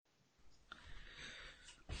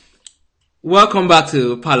Welcome back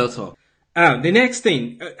to Palo Talk. The next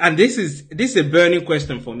thing, and this is a burning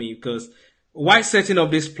question for me because why setting up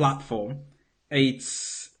this platform?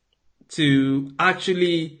 It's to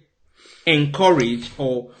actually encourage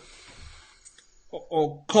or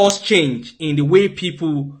cause change in the way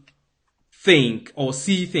people think or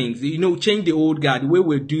see things. Change the old guard, the way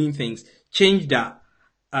we're doing things, change that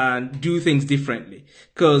and do things differently.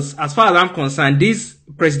 Because as far as I'm concerned, this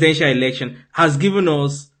presidential election has given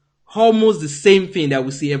us almost the same thing that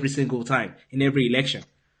we see every single time in every election.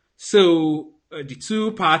 So the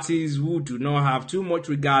two parties who do not have too much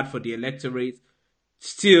regard for the electorate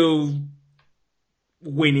still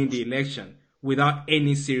winning the election without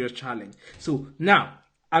any serious challenge. So now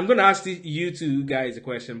I'm going to ask you two guys a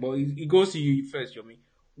question, but it goes to you first, Yomi.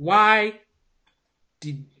 Why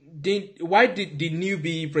did the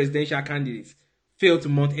newbie presidential candidates fail to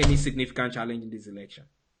mount any significant challenge in this election?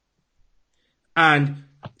 And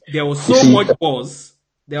there was so much buzz.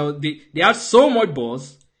 They had so much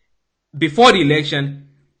buzz before the election,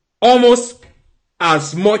 almost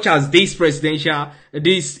as much as these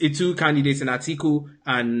two candidates in Atiku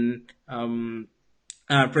and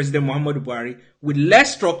President Muhammadu Buhari, with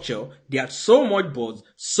less structure. They had so much buzz,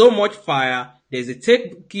 so much fire. There's a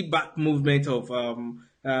take back movement of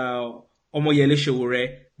Omoyele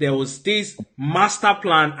Sowore. There was this master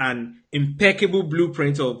plan and impeccable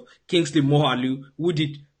blueprint of Kingsley Moghalu, who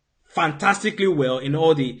did fantastically well in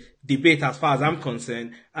all the debate as far as I'm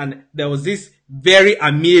concerned. And there was this very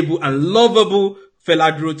amiable and lovable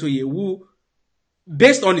Fela Durotoye who,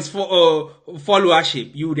 based on his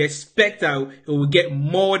followership, you would expect that it will get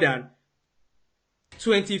more than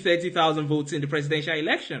 30,000 votes in the presidential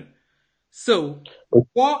election. So,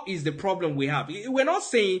 what is the problem we have? We're not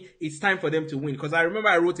saying it's time for them to win, because I remember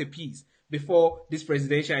I wrote a piece before this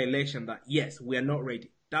presidential election that, yes, we are not ready.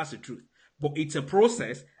 That's the truth. But it's a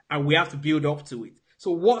process, and we have to build up to it.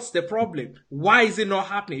 So what's the problem? Why is it not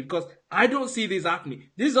happening? Because I don't see this happening.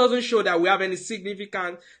 This doesn't show that we have any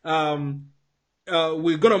significant, we're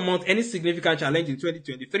going to mount any significant challenge in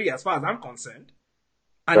 2023 as far as I'm concerned.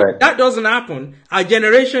 And if that doesn't happen, our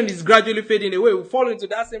generation is gradually fading away. We fall into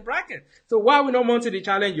that same bracket. So why are we not mounting the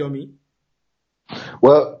challenge, Yomi?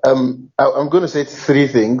 Well, I'm going to say three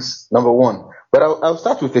things. Number one, but I'll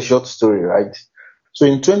start with a short story, right? So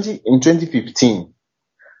in 2015,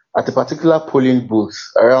 at a particular polling booth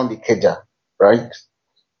around Ikeja, right?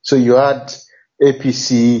 So you had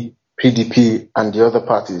APC, PDP, and the other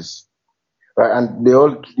parties, right? And they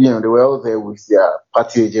all, they were all there with their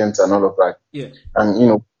party agents and all of that. Yeah.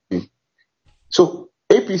 And, so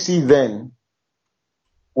APC then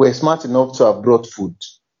were smart enough to have brought food,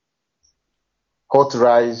 hot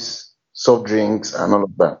rice, soft drinks, and all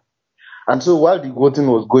of that. And so while the voting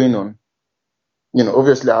was going on,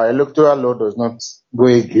 obviously our electoral law does not go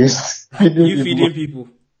against feeding people.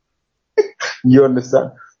 You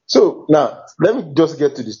understand? So now, let me just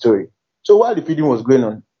get to the story. So while the feeding was going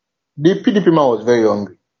on, the PDP man was very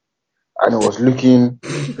hungry. And he was looking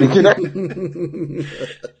at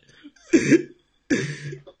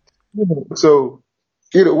So,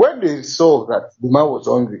 when they saw that the man was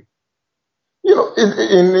hungry,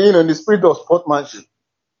 in the spirit of sportsmanship,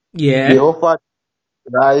 they offered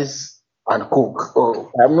rice and coke.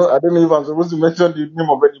 Oh, I don't know if I'm supposed to mention the name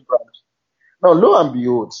of any brand. Now, lo and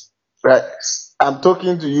behold, right? I'm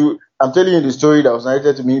talking to you. I'm telling you the story that was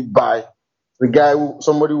narrated to me by the guy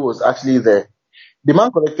somebody who was actually there. The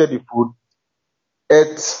man collected the food,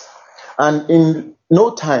 ate, and in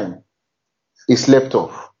no time, he slept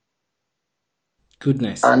off.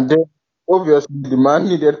 Goodness. And then, obviously, the man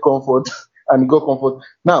needed comfort and got comfort.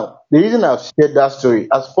 Now, the reason I've shared that story,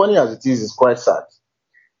 as funny as it is quite sad,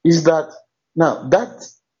 is that now that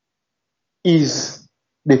is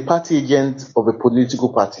the party agent of a political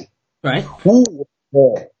party. Right. Who was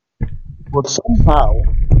there, but somehow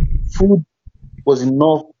food was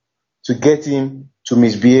enough to get him to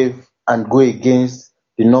misbehave and go against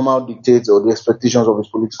the normal dictates or the expectations of his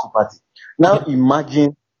political party. Now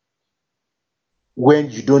imagine when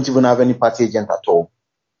you don't even have any party agent at all.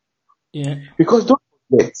 Yeah. Because don't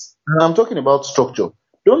forget, and I'm talking about structure,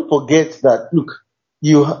 don't forget that, look,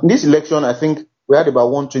 this election, I think we had about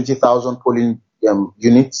 120,000 polling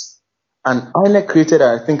units, and INEC created,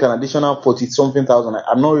 I think, an additional 40-something thousand.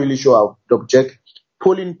 I'm not really sure. I'll double check.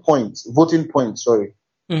 Voting points, sorry.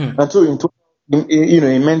 Mm-hmm. And so, it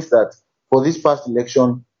meant that for this past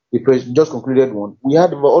election, the president just concluded one. We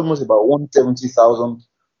had almost about 170,000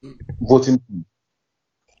 voting points.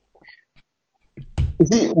 You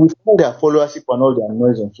see, with all their followership and all their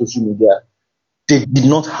noise on social media, they did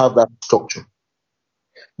not have that structure.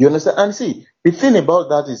 You understand? And see, the thing about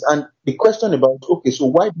that is, and the question about, okay, so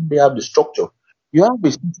why do they have the structure? You have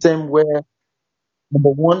a system where, number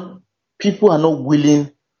one, people are not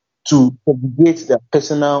willing to segregate their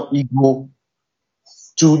personal ego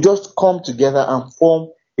to just come together and form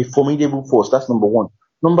a formidable force. That's number one.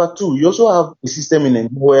 Number two, you also have a system in Nigeria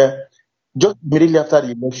where just immediately after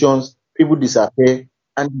the elections, people disappear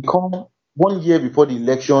and come 1 year before the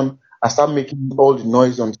election and start making all the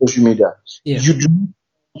noise on social media. Yeah. You do not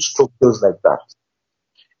have structures like that.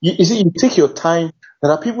 You see, you take your time.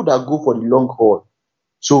 There are people that go for the long haul.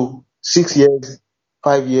 So 6 years,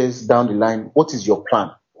 5 years down the line, what is your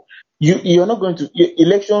plan? You're not going to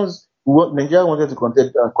elections. Nigeria wanted to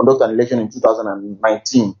conduct an election in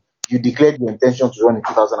 2019. You declared your intention to run in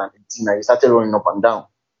 2018, and you started running up and down.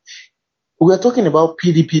 We are talking about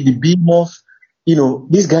PDP, the behemoth.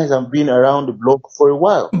 These guys have been around the block for a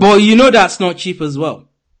while. But that's not cheap as well.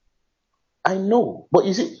 I know, but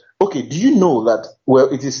you see, okay, do you know that? Well,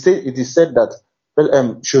 it is said that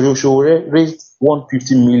Showore raised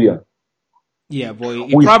 150 million. Yeah, boy,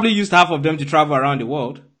 he probably used half of them to travel around the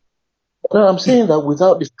world. No, I'm saying that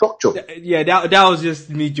without the structure. Yeah, that was just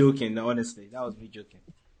me joking. Honestly, that was me joking.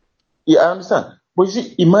 Yeah, I understand. But you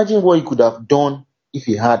see, imagine what he could have done if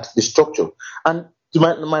he had the structure. And to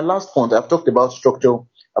my last point, I've talked about structure.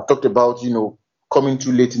 I've talked about, coming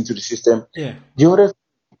too late into the system. Yeah. The other thing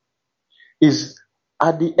is,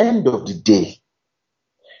 at the end of the day,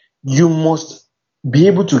 you must be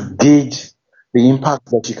able to gauge the impact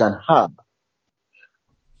that you can have.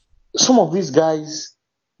 Some of these guys,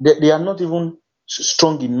 they are not even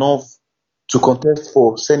strong enough to contest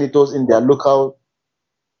for senators in their local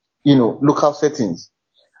settings.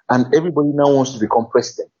 And everybody now wants to become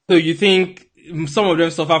president. So you think some of them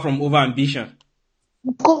suffer from over-ambition?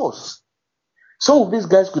 Of course. Some of these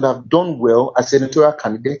guys could have done well as senatorial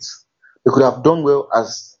candidates. They could have done well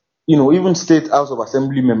as, even state House of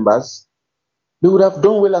Assembly members. They would have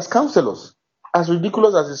done well as councillors, as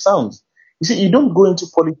ridiculous as it sounds. You see, you don't go into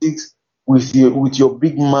politics with your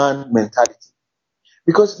big man mentality.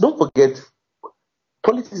 Because don't forget,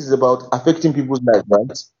 politics is about affecting people's lives,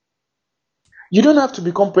 right? You don't have to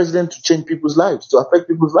become president to change people's lives, to affect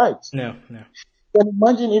people's lives. No. Can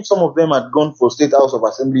imagine if some of them had gone for state House of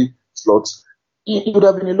Assembly slots, it would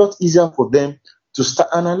have been a lot easier for them to start.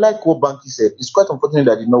 And I like what Banky said. It's quite unfortunate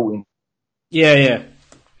that he did not win. Yeah.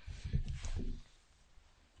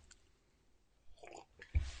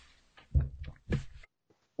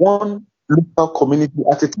 One local community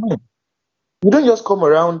at a time. You don't just come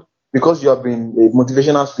around because you have been a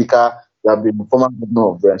motivational speaker, you have been a former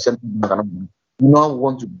governor of the Central Bank. You now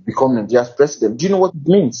want to become Nigeria's president. Do you know what it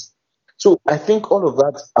means? So I think all of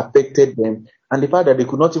that affected them, and the fact that they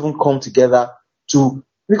could not even come together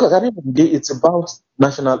because at the end of the day, it's about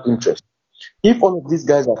national interest. If all of these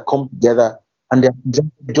guys have come together and they're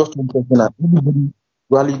just one person and everybody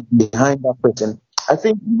rallied behind that person, I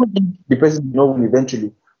think even if the president will not win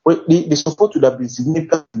eventually, but the support would have been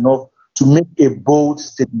significant enough to make a bold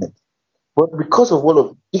statement. But because of all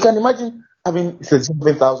of, you can imagine having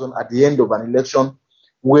 37,000 at the end of an election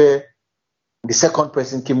where the second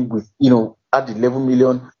person came with, had 11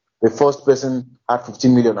 million, the first person had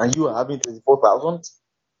 15 million, and you are having 34,000.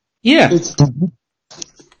 Yeah.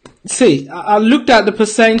 See, I looked at the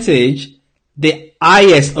percentage, the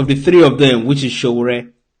highest of the three of them, which is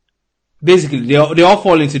Showore. Basically, they all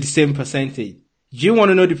fall into the same percentage. Do you want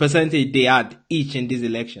to know the percentage they had each in this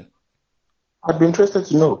election? I'd be interested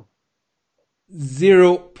to know.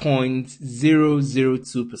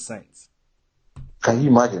 0.002%. Can you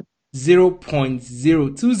imagine?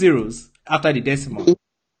 0.020 after the decimal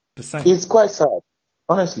percent. It's quite sad,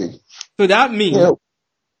 honestly. So that means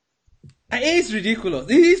it is ridiculous.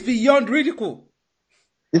 It is beyond ridicule.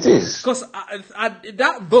 It is. Because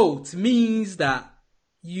that vote means that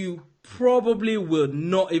you probably will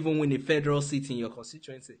not even win a federal seat in your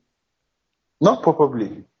constituency. Not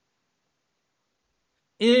probably.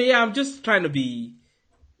 Yeah, I'm just trying to be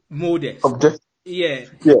modest. Objective. Yeah.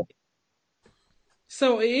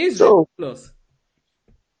 So it is ridiculous.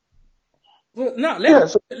 Well, now,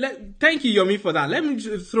 thank you, Yomi, for that. Let me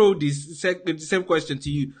throw the same question to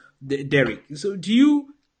you, Derek. So do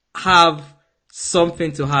you have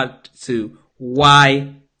something to add to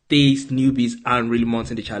why these newbies aren't really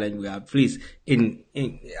mounting the challenge we have? Please, in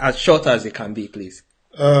as short as it can be, please.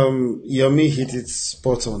 Yomi hit it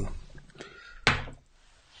spot on.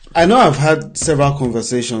 I know I've had several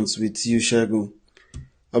conversations with you, Segun,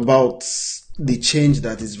 about the change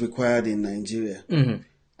that is required in Nigeria. Mm-hmm.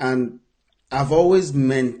 And I've always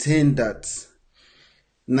maintained that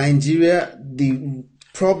Nigeria, the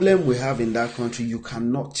problem we have in that country, you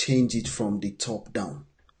cannot change it from the top down.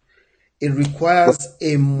 it requires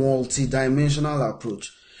a multi-dimensional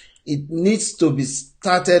approach. It needs to be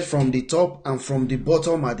started from the top and from the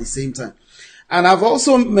bottom at the same time. And I've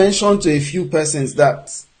also mentioned to a few persons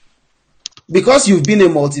that because you've been a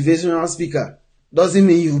motivational speaker doesn't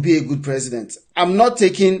mean you'll be a good president. I'm not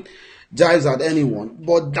taking jibes at anyone,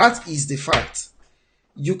 but that is the fact.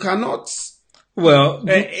 You cannot... Well,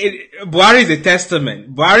 Buhari is a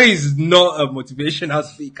testament. Buhari is not a motivational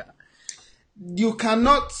speaker. You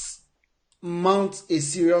cannot mount a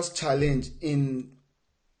serious challenge in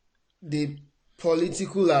the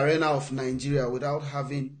political arena of Nigeria without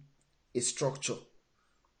having a structure.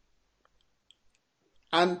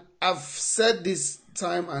 And I've said this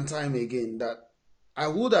time and time again that I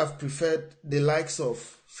would have preferred the likes of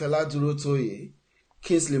Fela Durotoye,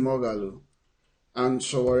 Kingsley Moghalu, and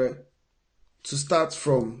Sowore to start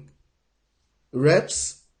from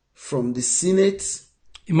reps, from the Senate.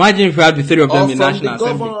 Imagine if you had the three of them in National Assembly. Or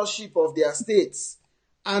from the governorship of their states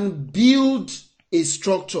and build a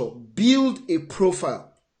structure, build a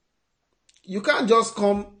profile. You can't just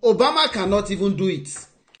come. Obama cannot even do it.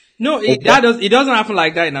 No, it doesn't happen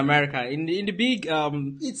like that in America. In the big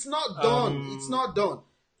it's not done. It's not done.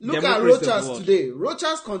 Look at Rochas today.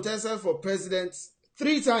 Rochas contested for president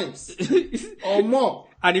 3 times or more.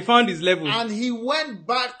 And he found his level. And he went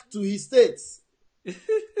back to his states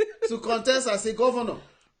to contest as a governor.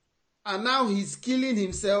 And now he's killing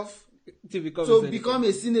himself to become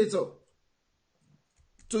a senator.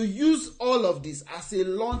 To use all of this as a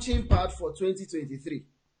launching pad for 2023.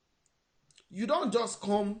 You don't just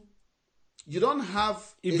come, you don't have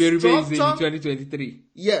a structure. In 2023.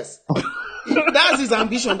 Yes. That's his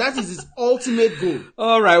ambition. That is his ultimate goal.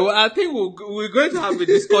 All right. Well, I think we're going to have a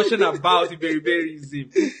discussion about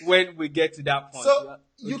Iberiberism when we get to that point. So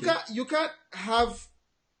you can't have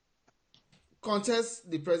contest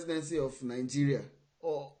the presidency of Nigeria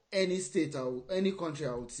or any state or any country,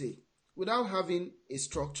 I would say, without having a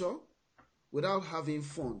structure, without having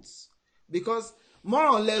funds. Because more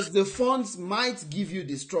or less the funds might give you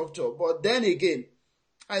the structure, but then again,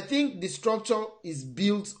 I think the structure is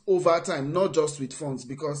built over time, not just with funds,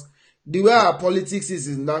 because the way our politics is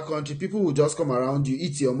in that country, people will just come around you,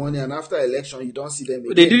 eat your money, and after election, you don't see them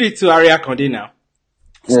again. They did it to Aria Conde now.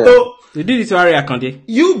 Yeah. So, they did it to Aria Conde.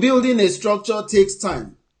 You building a structure takes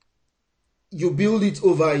time. You build it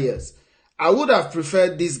over years. I would have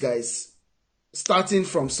preferred these guys starting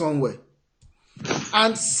from somewhere.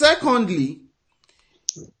 And secondly,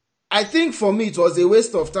 I think for me it was a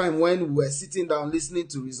waste of time when we were sitting down listening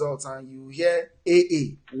to results and you hear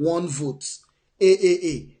AA, 1 vote,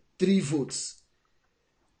 AAA, 3 votes.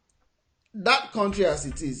 That country as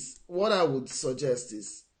it is, what I would suggest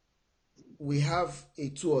is we have a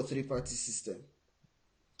 2 or 3 party system.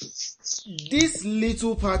 These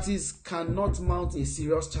little parties cannot mount a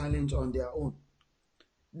serious challenge on their own.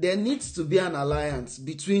 There needs to be an alliance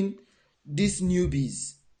between these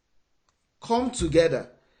newbies. Come together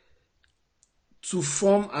to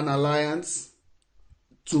form an alliance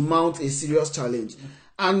to mount a serious challenge.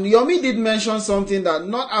 And Yomi did mention something that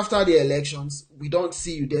not after the elections, we don't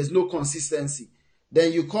see you, there's no consistency.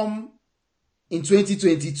 Then you come in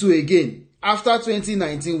 2022 again. After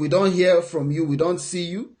 2019, we don't hear from you, we don't see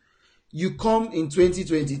you. You come in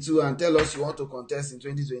 2022 and tell us you want to contest in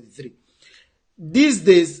 2023. These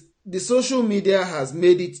days, the social media has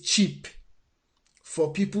made it cheap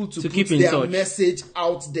for people to put their message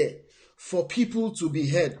out there, for people to be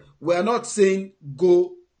heard. We're not saying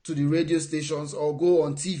go to the radio stations or go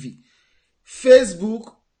on TV.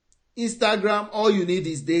 Facebook, Instagram, all you need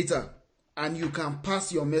is data and you can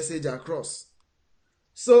pass your message across.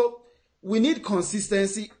 So we need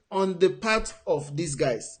consistency on the part of these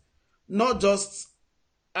guys. Not just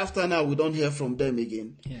after now we don't hear from them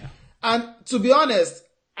again. Yeah. And to be honest,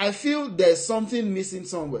 I feel there's something missing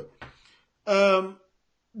somewhere. The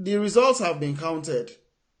results have been counted.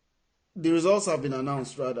 The results have been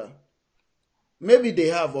announced, rather. Maybe they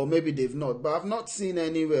have or maybe they've not. But I've not seen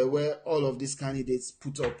anywhere where all of these candidates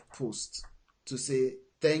put up posts to say,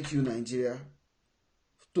 thank you, Nigeria.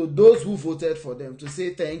 To those who voted for them, to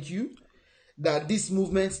say thank you, that this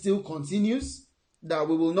movement still continues, that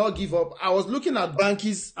we will not give up. I was looking at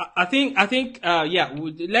Banky's. I think,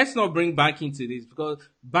 let's not bring Banky into this because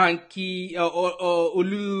Banky or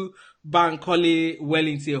Olu Bankole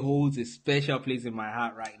Wellington holds a special place in my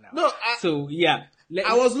heart right now.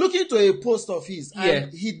 I was looking to a post of his,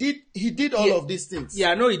 and he did all of these things.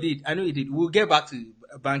 Yeah, I know he did. We'll get back to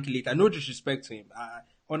Banky later. No disrespect to him.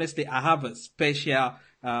 Honestly, I have a special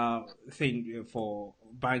thing for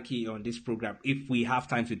Banky on this program if we have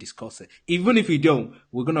time to discuss it. Even if we don't,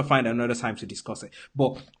 we're going to find another time to discuss it.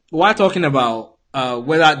 But while talking about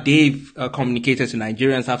whether they've communicated to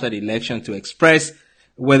Nigerians after the election to express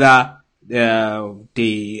whether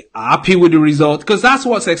they are happy with the result, because that's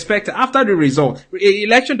what's expected after the result.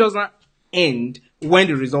 Election does not end when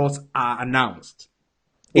the results are announced.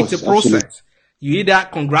 It's a process. Absolutely. You either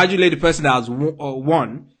congratulate the person that has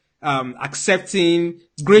won, accepting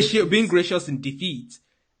being gracious in defeat,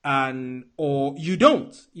 or you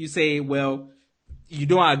don't. You say, well, you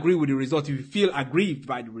don't agree with the result if you feel aggrieved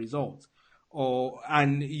by the result.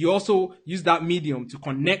 And you also use that medium to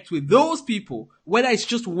connect with those people, whether it's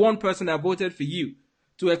just one person that voted for you,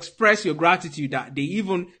 to express your gratitude that they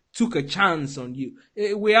even took a chance on you.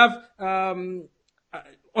 We have, on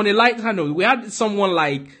a lighter note, we had someone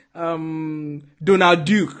like Donald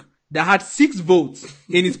Duke that had 6 votes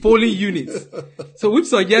in his polling units. So which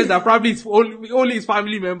suggests that probably only his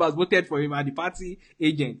family members voted for him and the party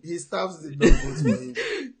agent. His staffs did not vote for him.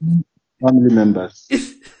 Family members.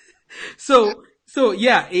 So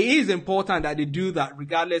yeah, it is important that they do that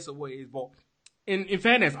regardless of what it is. But in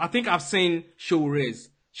fairness, I think I've seen Sowore.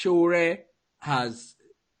 Sowore I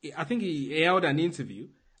think he held an interview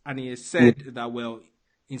and he said that, well,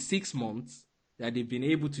 in 6 months that they've been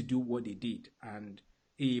able to do what they did. And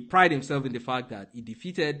he prided himself in the fact that he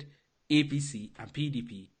defeated APC and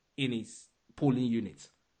PDP in his polling units,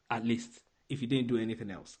 at least, if he didn't do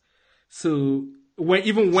anything else. So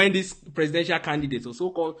even when these presidential candidates or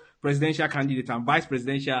so-called presidential candidates and vice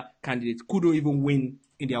presidential candidates couldn't even win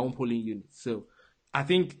in their own polling units. So I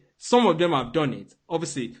think some of them have done it.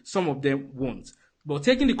 Obviously, some of them won't. But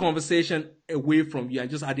taking the conversation away from you and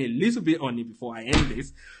just adding a little bit on it before I end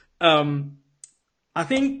this, I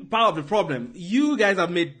think part of the problem, you guys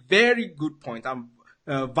have made very good points and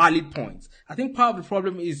valid points. I think part of the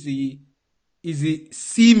problem is the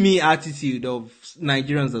see me attitude of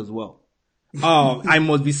Nigerians as well. Oh, I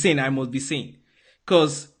must be seen.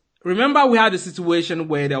 Because remember we had a situation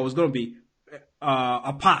where there was going to be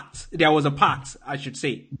a pact. There was a pact, I should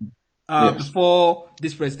say, before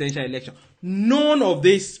this presidential election. None of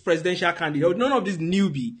this presidential candidate, none of this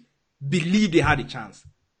newbie believed they had a chance.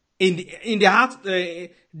 In their heart,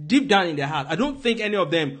 deep down in their heart, I don't think any of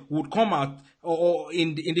them would come out or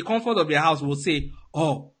in the comfort of their house would say,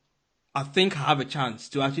 oh, I think I have a chance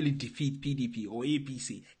to actually defeat PDP or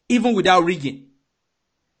APC, even without rigging.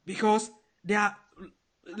 Because they are,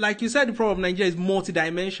 like you said, the problem of Nigeria is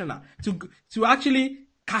multidimensional. To actually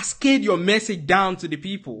cascade your message down to the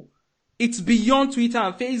people, it's beyond Twitter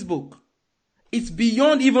and Facebook. It's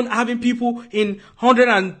beyond even having people in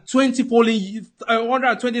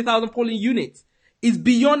 120,000 polling units. It's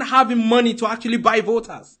beyond having money to actually buy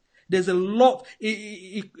voters. There's a lot,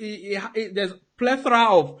 there's a plethora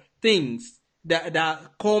of things that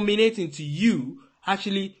culminate into you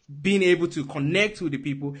actually being able to connect with the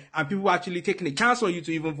people and people actually taking a chance on you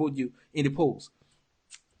to even vote you in the polls.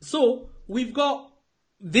 So we've got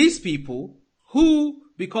these people who,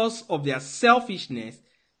 because of their selfishness,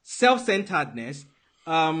 self-centeredness,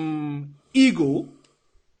 ego,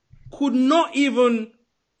 could not even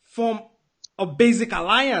form a basic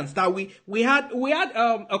alliance. That we had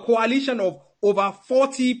a coalition of over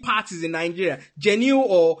 40 parties in Nigeria, genuine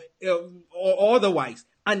or otherwise,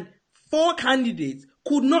 and 4 candidates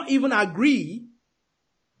could not even agree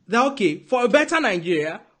that, okay, for a better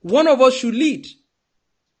Nigeria, one of us should lead.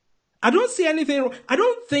 I don't see anything wrong. I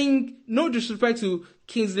don't think, no disrespect to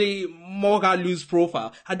Kingsley Moghalu's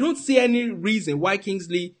profile, I don't see any reason why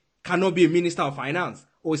Kingsley cannot be a Minister of Finance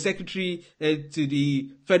or a Secretary to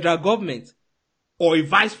the federal government or a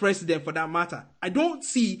Vice President for that matter. I don't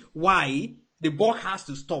see why the buck has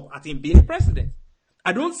to stop at him being the president.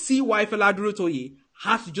 I don't see why Fela Durotoye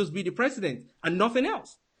has to just be the president and nothing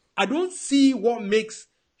else. I don't see what makes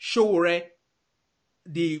Sowore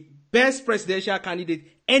the best presidential candidate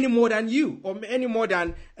any more than you or any more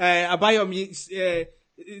than Abayomi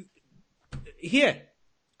here.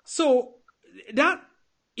 So that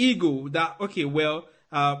ego that, okay, well,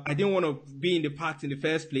 I didn't want to be in the pact in the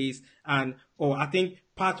first place, or I think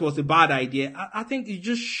pact was a bad idea. I think it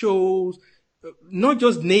just shows not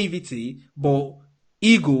just naivety, but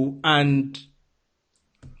ego and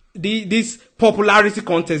this popularity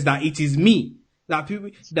contest that it is me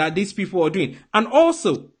that these people are doing. And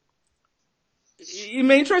also, it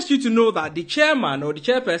may interest you to know that the chairman or the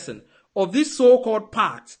chairperson of this so-called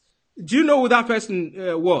pact, do you know who that person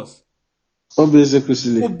was?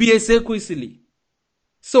 Obiese Ekwesili.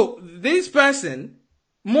 So this person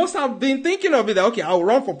must have been thinking of it that, okay, I'll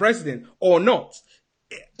run for president or not.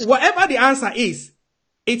 Whatever the answer is,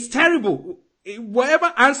 it's terrible.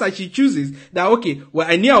 Whatever answer she chooses, that, okay, well,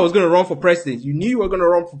 I knew I was going to run for president. You knew you were going to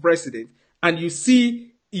run for president. And you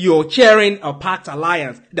see you're chairing a pact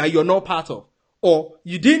alliance that you're not part of. or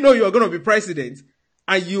you didn't know you were going to be president,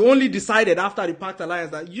 and you only decided after the pact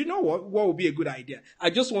alliance that, you know what would be a good idea? I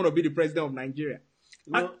just want to be the president of Nigeria.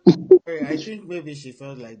 No, I think maybe she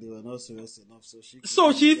felt like they were not serious enough,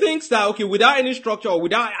 so she thinks that, okay, without any structure, or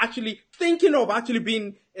without actually thinking of actually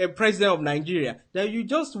being a president of Nigeria, that you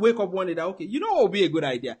just wake up one day that, okay, you know what would be a good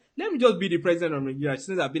idea? Let me just be the president of Nigeria,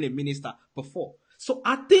 since I've been a minister before. So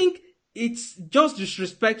I think it's just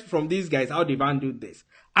disrespect from these guys how they've handled this.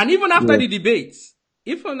 And even after the debates,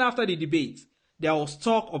 there was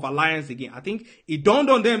talk of alliance again. I think it dawned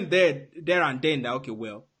on them there and then that, okay,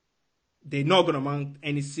 well, they're not going to mount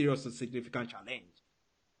any serious or significant challenge.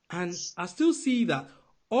 And I still see that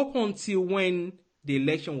up until when the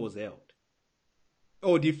election was held,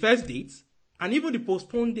 or the first date, and even the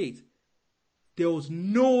postponed date, there was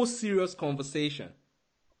no serious conversation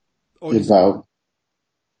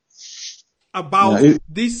about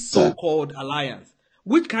this so-called alliance,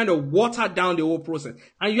 which kind of watered down the whole process.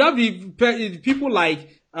 And you have the people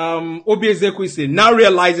like Obi Ezekwesili now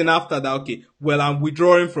realizing after that, okay, well, I'm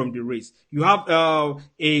withdrawing from the race. You have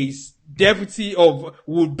a deputy of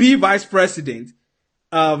would be vice president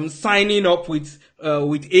signing up with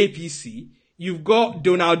APC. You've got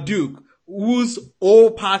Donald Duke, whose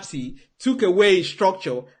whole party took away his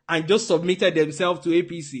structure and just submitted themselves to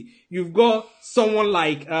APC. You've got someone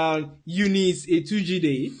like Eunice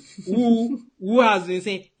Etujide, who has been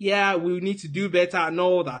saying, yeah, we need to do better and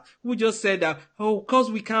all that. Who just said that,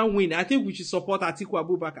 because we can't win, I think we should support Atiku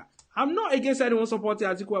Abubakar. I'm not against anyone supporting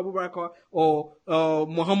Atiku Abubakar or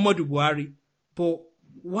Muhammadu Buhari, but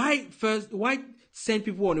why send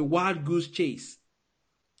people on a wild goose chase,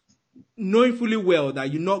 knowing fully well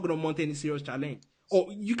that you're not going to mount any serious challenge? Or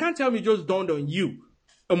you can't tell me it just dawned on you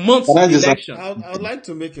a month before the election. I would like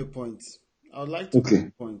to make a point. Make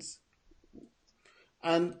a point.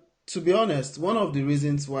 And to be honest, one of the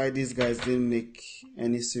reasons why these guys didn't make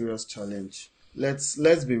any serious challenge, let's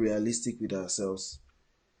be realistic with ourselves.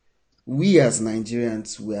 We as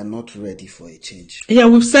Nigerians, we are not ready for a change. Yeah,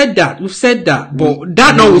 we've said that. But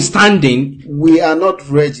that notwithstanding, we are not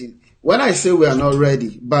ready. When I say we are not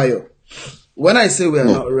ready, Bayo,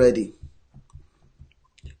 not ready,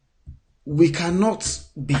 we cannot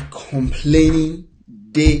be complaining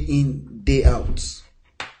day in, day out.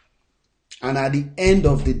 And at the end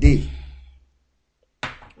of the day,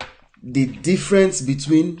 the difference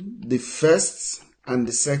between the first and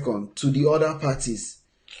the second to the other parties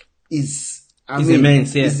is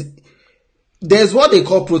immense. Yeah. There's what they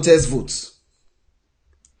call protest votes.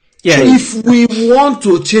 Yeah. If we want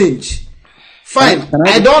to change, fine.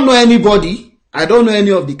 I don't know anybody. I don't know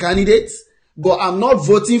any of the candidates, but I'm not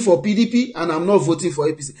voting for PDP and I'm not voting for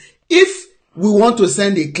APC. If we want to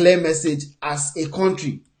send a clear message as a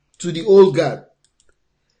country to the old guard,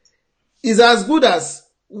 is as good as,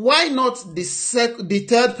 why not the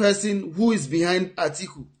third person who is behind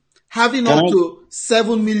Atiku having up to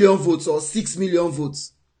 7 million votes or 6 million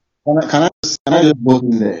votes? Can I just vote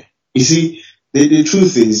in there? You see, the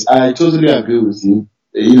truth is, I totally agree with you.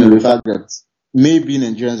 The fact that maybe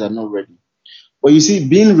Nigerians are not ready. But you see,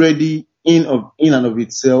 being ready in and of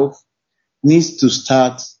itself needs to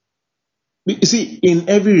start. You see, in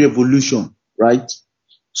every revolution, right,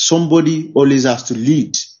 somebody always has to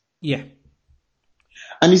lead. Yeah.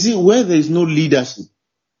 And you see, where there is no leadership,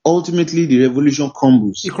 ultimately the revolution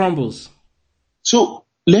crumbles. It crumbles. So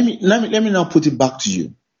let me now put it back to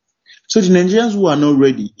you. So the Nigerians who are not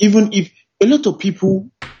ready, even if a lot of people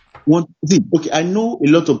I know a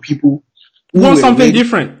lot of people who want something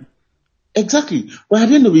different. Exactly. But at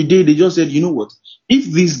the end of the day, they just said, you know what? If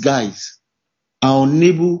these guys are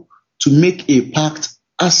unable to make a pact,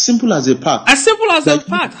 as simple as a pact.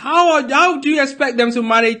 How do you expect them to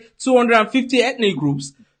manage 250 ethnic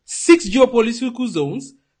groups, 6 geopolitical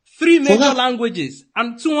zones, 3 major languages,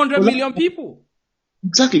 and 200 million people?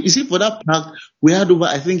 Exactly. You see, for that pact, we had over,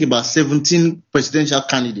 I think, about 17 presidential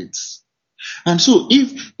candidates. And so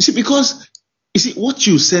because what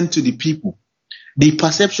you send to the people, the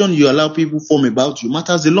perception you allow people form about you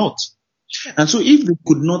matters a lot. And so if they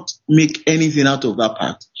could not make anything out of that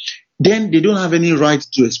pact, then they don't have any right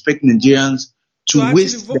to expect Nigerians to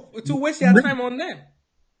waste their time on them.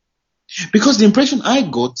 Because the impression I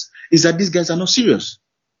got is that these guys are not serious.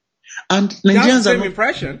 And Nigerians That's the same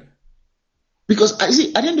impression. Because at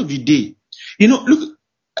the end of the day, look,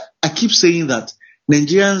 I keep saying that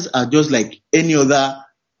Nigerians are just like any other,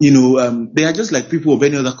 they are just like people of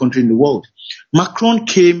any other country in the world. Macron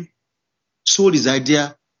came, sold his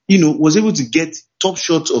idea, was able to get top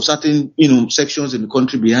shots of certain, sections in the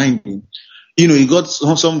country behind him. He got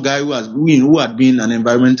some guy who had been an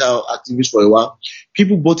environmental activist for a while.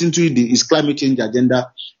 People bought into his climate change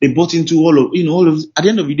agenda. They bought into all of. At the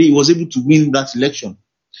end of the day, he was able to win that election.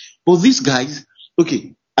 But these guys,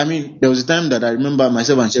 okay, I mean, there was a time that I remember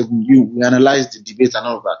myself and Shegun, we analyzed the debate and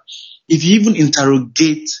all of that. If you even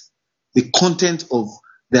interrogate the content of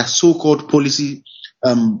their so-called policy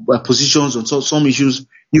positions on some issues,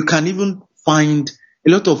 you can even find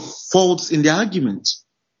a lot of faults in their arguments.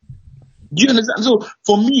 Do you understand? So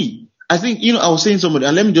for me, I think, I was saying to somebody,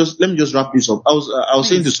 and let me just wrap this up. I was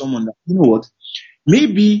saying to someone that, you know what,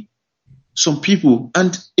 maybe some people,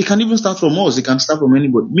 and it can even start from us, it can start from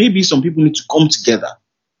anybody. Maybe some people need to come together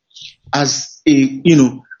as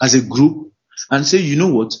a group and say, you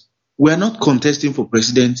know what, we're not contesting for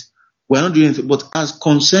president, we're not doing anything, but as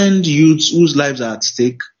concerned youths whose lives are at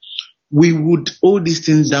stake, we would hold these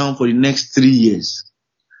things down for the next 3 years.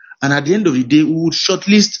 And at the end of the day, we would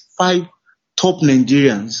shortlist 5 top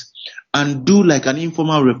Nigerians and do like an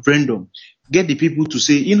informal referendum. Get the people to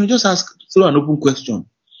say, just throw an open question.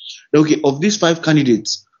 Okay, of these 5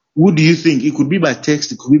 candidates, who do you think? It could be by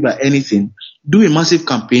text, it could be by anything. Do a massive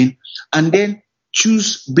campaign and then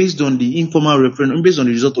choose based on the informal referendum, based on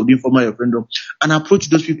the result of the informal referendum, and approach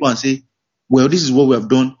those people and say, well, this is what we have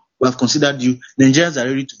done. We have considered you. Nigerians are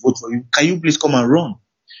ready to vote for you. Can you please come and run?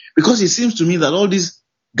 Because it seems to me that all these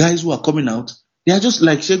guys who are coming out, they are just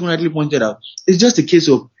like Shegun rightly pointed out. It's just a case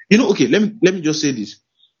of, okay, let me just say this.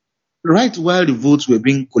 Right while the votes were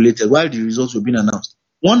being collated, while the results were being announced,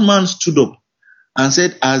 one man stood up and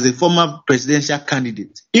said, as a former presidential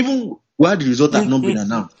candidate, even while the results had not been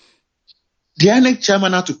announced, the INEC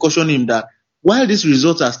chairman had to caution him that while these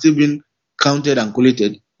results are still being counted and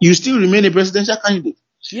collated, you still remain a presidential candidate.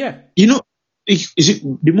 Yeah.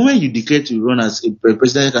 The moment you declare to run as a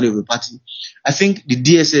presidential candidate of a party, I think the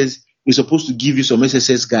DSS is supposed to give you some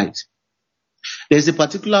SSS guides. There's a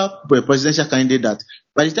particular presidential candidate that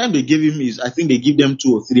by the time they gave him I think they give them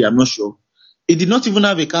 2 or 3, I'm not sure. He did not even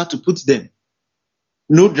have a car to put them.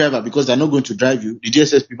 No driver, because they're not going to drive you. The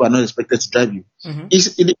DSS people are not expected to drive you. Mm-hmm.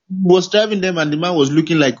 He was driving them and the man was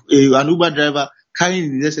looking like an Uber driver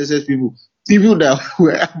carrying the SSS people that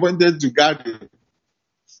were appointed to guard him.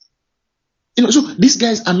 So these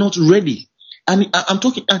guys are not ready. And I'm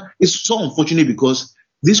talking, it's so unfortunate because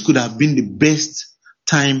this could have been the best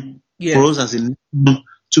time for us as a nation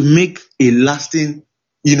to make a lasting,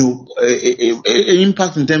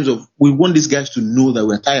 impact in terms of we want these guys to know that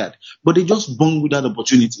we're tired. But they just bungled that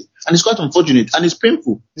opportunity. And it's quite unfortunate and it's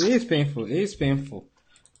painful. It is painful.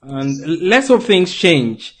 And let's hope things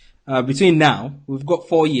change. Between now, we've got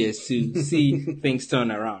 4 years to see things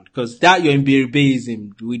turn around. Because that your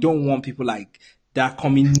Mberibeism, we don't want people like that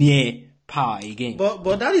coming near power again.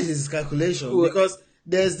 But that is his calculation, because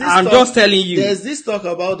there's this just telling you. There's this talk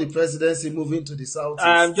about the presidency moving to the south.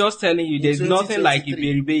 I'm just telling you, there's nothing like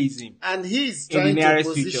Mberibeism. And he's trying to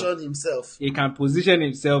position himself. He can position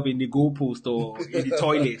himself in the goalpost or in the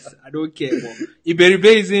toilets. I don't care.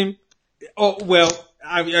 Mberibeism,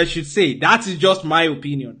 I should say, that is just my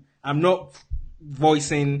opinion. I'm not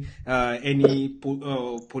voicing any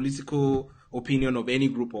political opinion of any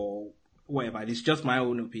group or whatever. It's just my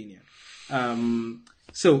own opinion.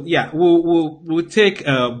 So yeah, we'll take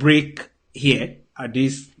a break here at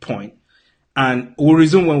this point, and we'll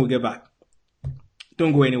resume when we get back.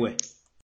 Don't go anywhere.